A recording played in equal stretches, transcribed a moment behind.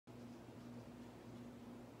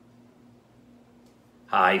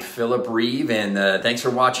Hi, Philip Reeve, and thanks for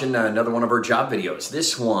watching another one of our job videos.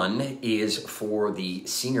 This one is for the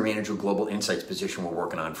Senior Manager Global Insights position we're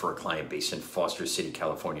working on for a client based in Foster City,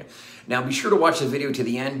 California. Now, be sure to watch the video to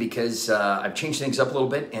the end because I've changed things up a little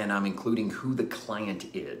bit and I'm including who the client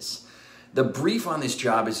is. The brief on this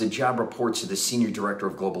job is the job reports to the Senior Director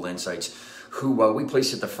of Global Insights, who we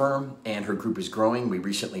placed at the firm, and her group is growing. We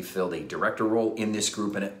recently filled a director role in this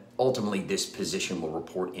group, and ultimately this position will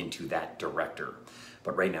report into that director.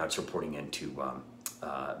 But right now it's reporting into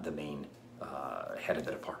the main head of the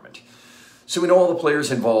department. So we know all the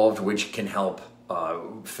players involved, which can help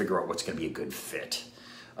figure out what's going to be a good fit.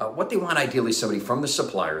 What they want ideally is somebody from the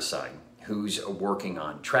supplier side who's working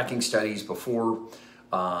on tracking studies before.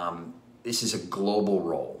 This is a global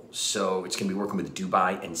role, so it's going to be working with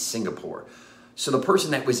Dubai and Singapore. So the person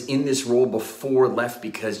that was in this role before left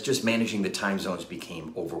because just managing the time zones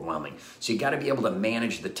became overwhelming. So you got to be able to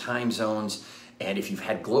manage the time zones, and if you've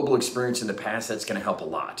had global experience in the past, that's going to help a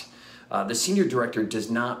lot. The senior director does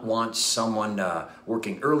not want someone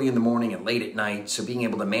working early in the morning and late at night, so being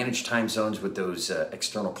able to manage time zones with those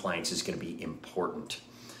external clients is going to be important.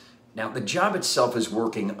 Now, the job itself is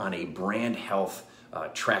working on a brand health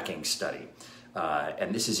tracking study,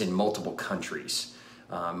 and this is in multiple countries.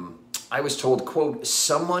 I was told, quote,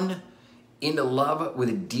 someone into love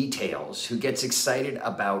with details who gets excited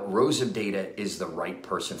about rows of data is the right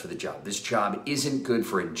person for the job. This job isn't good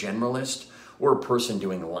for a generalist or a person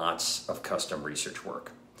doing lots of custom research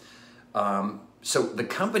work. So the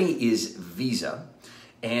company is Visa,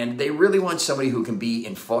 and they really want somebody who can be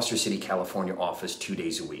in Foster City, California office 2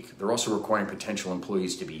 days a week. They're also requiring potential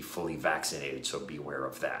employees to be fully vaccinated, so be aware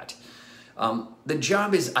of that. The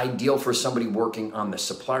job is ideal for somebody working on the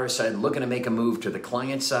supplier side, looking to make a move to the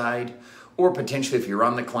client side, or potentially if you're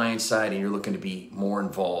on the client side and you're looking to be more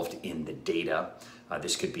involved in the data,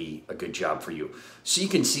 this could be a good job for you. So you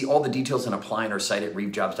can see all the details and apply on our site at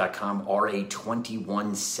reevejobs.com,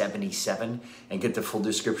 RA2177, and get the full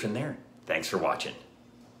description there. Thanks for watching.